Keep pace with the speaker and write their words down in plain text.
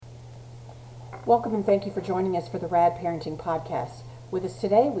Welcome and thank you for joining us for the RAD Parenting Podcast. With us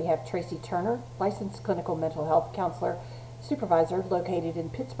today, we have Tracy Turner, licensed clinical mental health counselor supervisor located in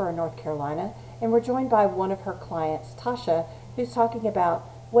Pittsburgh, North Carolina, and we're joined by one of her clients, Tasha, who's talking about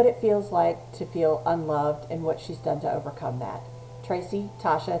what it feels like to feel unloved and what she's done to overcome that. Tracy,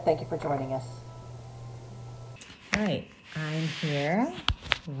 Tasha, thank you for joining us. All right, I'm here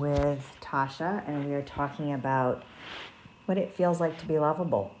with Tasha, and we are talking about what it feels like to be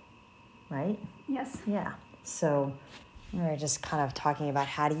lovable, right? Yes. Yeah. So we're just kind of talking about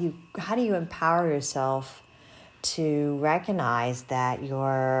how do you empower yourself to recognize that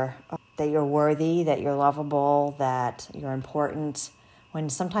you're worthy, that you're lovable, that you're important, when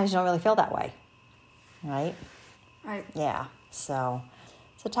sometimes you don't really feel that way, right? Right. Yeah. So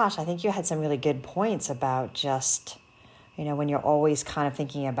Tasha, I think you had some really good points about just, when you're always kind of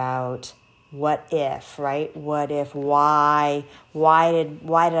thinking about what if, right? What if, why did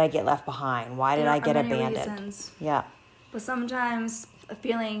I get left behind? Why did I get abandoned? Reasons. Yeah. But sometimes a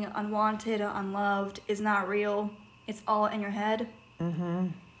feeling unwanted or unloved is not real. It's all in your head. Mm-hmm.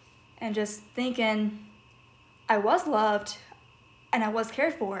 And just thinking, I was loved and I was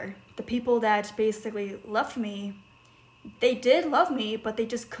cared for. The people that basically left me, they did love me, but they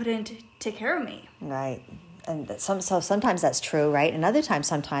just couldn't take care of me. Right. And so sometimes that's true, right? And other times,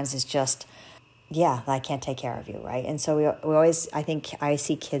 sometimes it's just, I can't take care of you, right? And so we always, I think I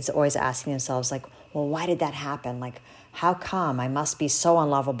see kids always asking themselves, like, well, why did that happen? Like, how come? I must be so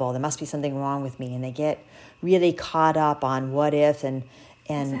unlovable. There must be something wrong with me. And they get really caught up on what if and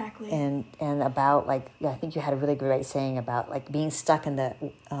Exactly. and about, like, I think you had a really great saying about, like, being stuck in the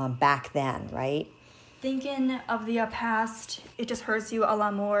back then, right? Thinking of the past, it just hurts you a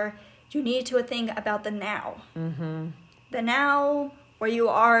lot more. You need to think about the now. Mm-hmm. The now, where you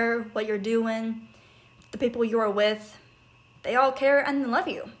are, what you're doing, the people you are with, they all care and love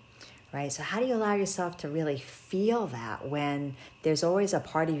you. Right. So how do you allow yourself to really feel that when there's always a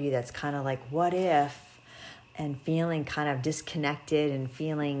part of you that's kind of like, what if, and feeling kind of disconnected and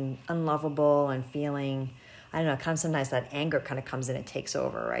feeling unlovable and feeling, I don't know, kind of sometimes that anger kind of comes in and takes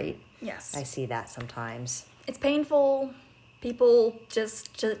over, right? Yes. I see that sometimes. It's painful. People just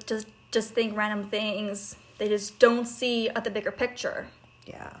think random things. They just don't see the bigger picture.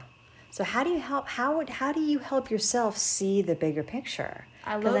 Yeah. So how do you help yourself see the bigger picture?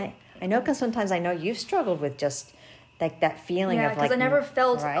 I know because sometimes I know you've struggled with just like that feeling of like... Yeah, because I never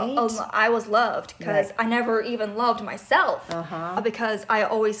felt right? I was loved, because right. I never even loved myself. Uh-huh. Because I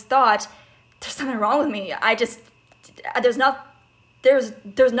always thought there's something wrong with me.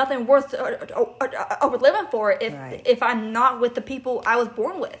 There's nothing worth living for if I'm not with the people I was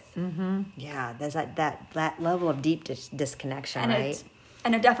born with. Mm-hmm. Yeah, there's that level of deep disconnection, and right?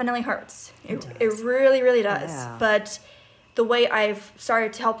 It definitely hurts. It really, really does. Yeah. But the way I've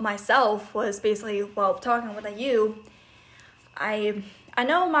started to help myself was basically while talking with you. I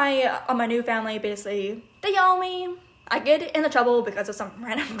know my new family, basically they yell at me. I get into trouble because of some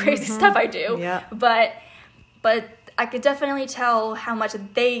random crazy stuff I do. Yeah. But I could definitely tell how much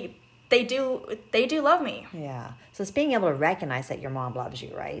they do love me. Yeah. So it's being able to recognize that your mom loves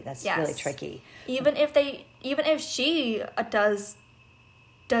you, right? That's really tricky. Even if she does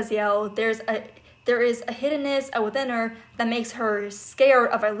yell, there is a hiddenness within her that makes her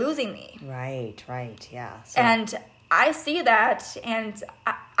scared of losing me. Right, yeah. So, and I see that, and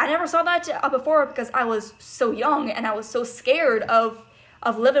I never saw that before because I was so young and I was so scared of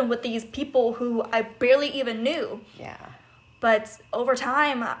living with these people who I barely even knew. Yeah. But over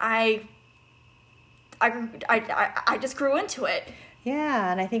time, I just grew into it.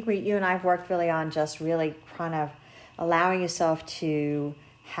 Yeah, and I think you and I have worked really on just really kind of allowing yourself to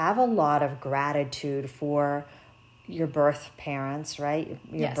have a lot of gratitude for your birth parents, right?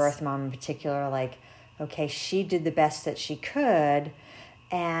 Your birth mom in particular, like, okay, she did the best that she could,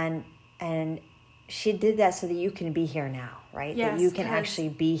 and she did that so that you can be here now, right? Yes, that you can actually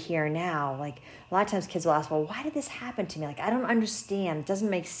be here now. Like, a lot of times kids will ask, well, why did this happen to me? Like, I don't understand. It doesn't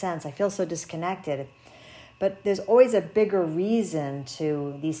make sense. I feel so disconnected. But there's always a bigger reason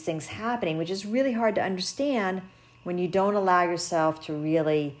to these things happening, which is really hard to understand when you don't allow yourself to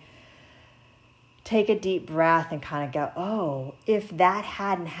really take a deep breath and kind of go, oh, if that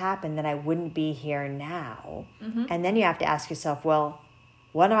hadn't happened, then I wouldn't be here now. Mm-hmm. And then you have to ask yourself, well,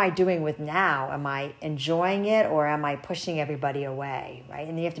 what am I doing with now? Am I enjoying it, or am I pushing everybody away, right?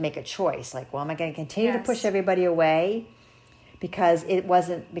 And then you have to make a choice. Like, well, am I going to continue to push everybody away because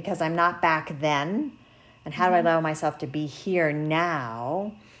I'm not back then? And how do I allow myself to be here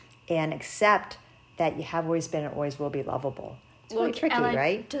now and accept that you have always been and always will be lovable? It's really tricky,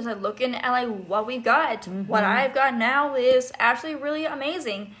 right? Just looking at what we've got. Mm-hmm. What I've got now is actually really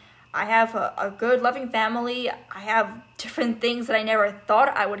amazing. I have a good, loving family. I have different things that I never thought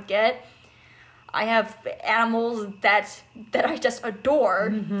I would get. I have animals that I just adore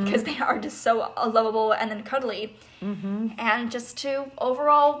because they are just so lovable and then cuddly. And just to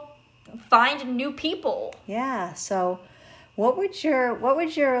overall find new people. Yeah. So what would your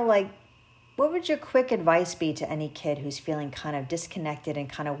quick advice be to any kid who's feeling kind of disconnected and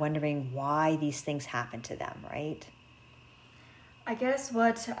kind of wondering why these things happen to them, right? I guess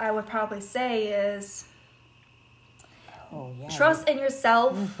what I would probably say is yeah. Trust in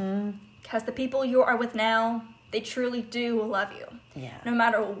yourself, because the people you are with now, they truly do love you. Yeah. No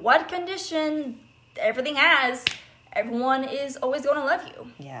matter what condition everything has, everyone is always going to love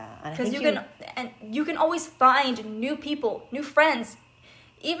you. Yeah. Because you can always find new people, new friends,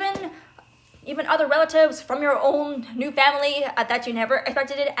 even other relatives from your own new family that you never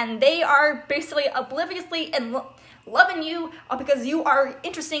expected it, and they are basically obliviously loving you because you are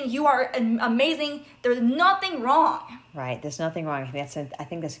interesting, you are amazing. There's nothing wrong. Right, there's nothing wrong. I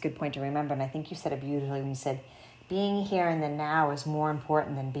think that's a good point to remember, and I think you said it beautifully when you said being here in the now is more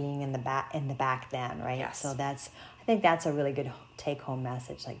important than being in the back then, right? Yes. So I think that's a really good take-home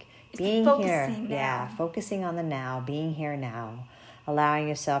message, like being here, focusing on the now, being here now, allowing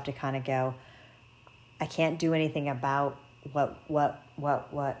yourself to kind of go, I can't do anything about what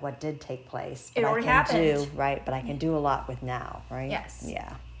did take place. But it already happened. happened. But I can do a lot with now, right? Yes.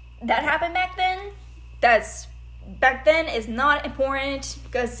 Yeah. That happened back then. Back then is not important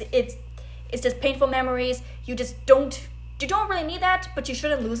because it's just painful memories. You don't really need that, but you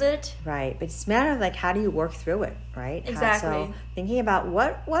shouldn't lose it. Right. But it's a matter of like, how do you work through it, right? Exactly. So thinking about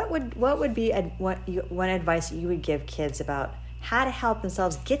what would be one advice you would give kids about how to help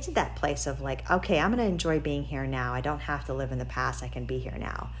themselves get to that place of like, okay, I'm going to enjoy being here now. I don't have to live in the past. I can be here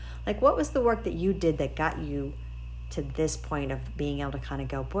now. Like, what was the work that you did that got you to this point of being able to kind of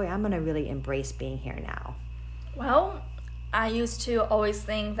go, boy, I'm going to really embrace being here now? Well, I used to always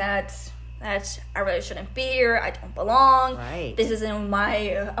think that I really shouldn't be here. I don't belong. Right. This isn't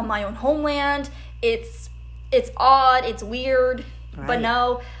my own homeland. It's odd. It's weird. Right. But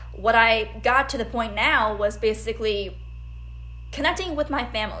no, what I got to the point now was basically connecting with my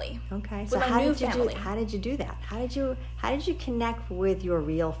family. Okay. With So my how new did you family. how did you do that? How did you connect with your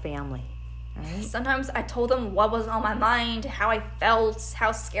real family? Right? Sometimes I told them what was on my mind, how I felt,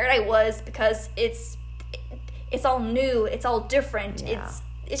 how scared I was, because it's all new, it's all different. Yeah.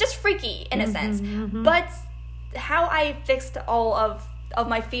 It's just freaky in a sense. But how I fixed all of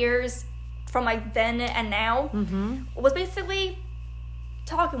my fears from like then and now was basically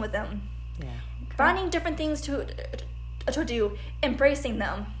talking with them. Yeah. Okay. Finding different things to do, embracing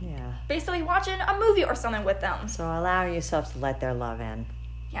them. Yeah. Basically watching a movie or something with them. So allowing yourself to let their love in.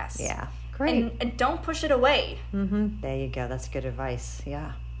 Yes. Yeah. Great. And don't push it away. There you go. That's good advice.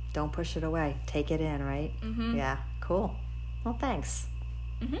 Yeah. Don't push it away. Take it in, right? Yeah. Cool. Well, thanks.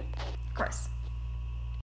 Of course.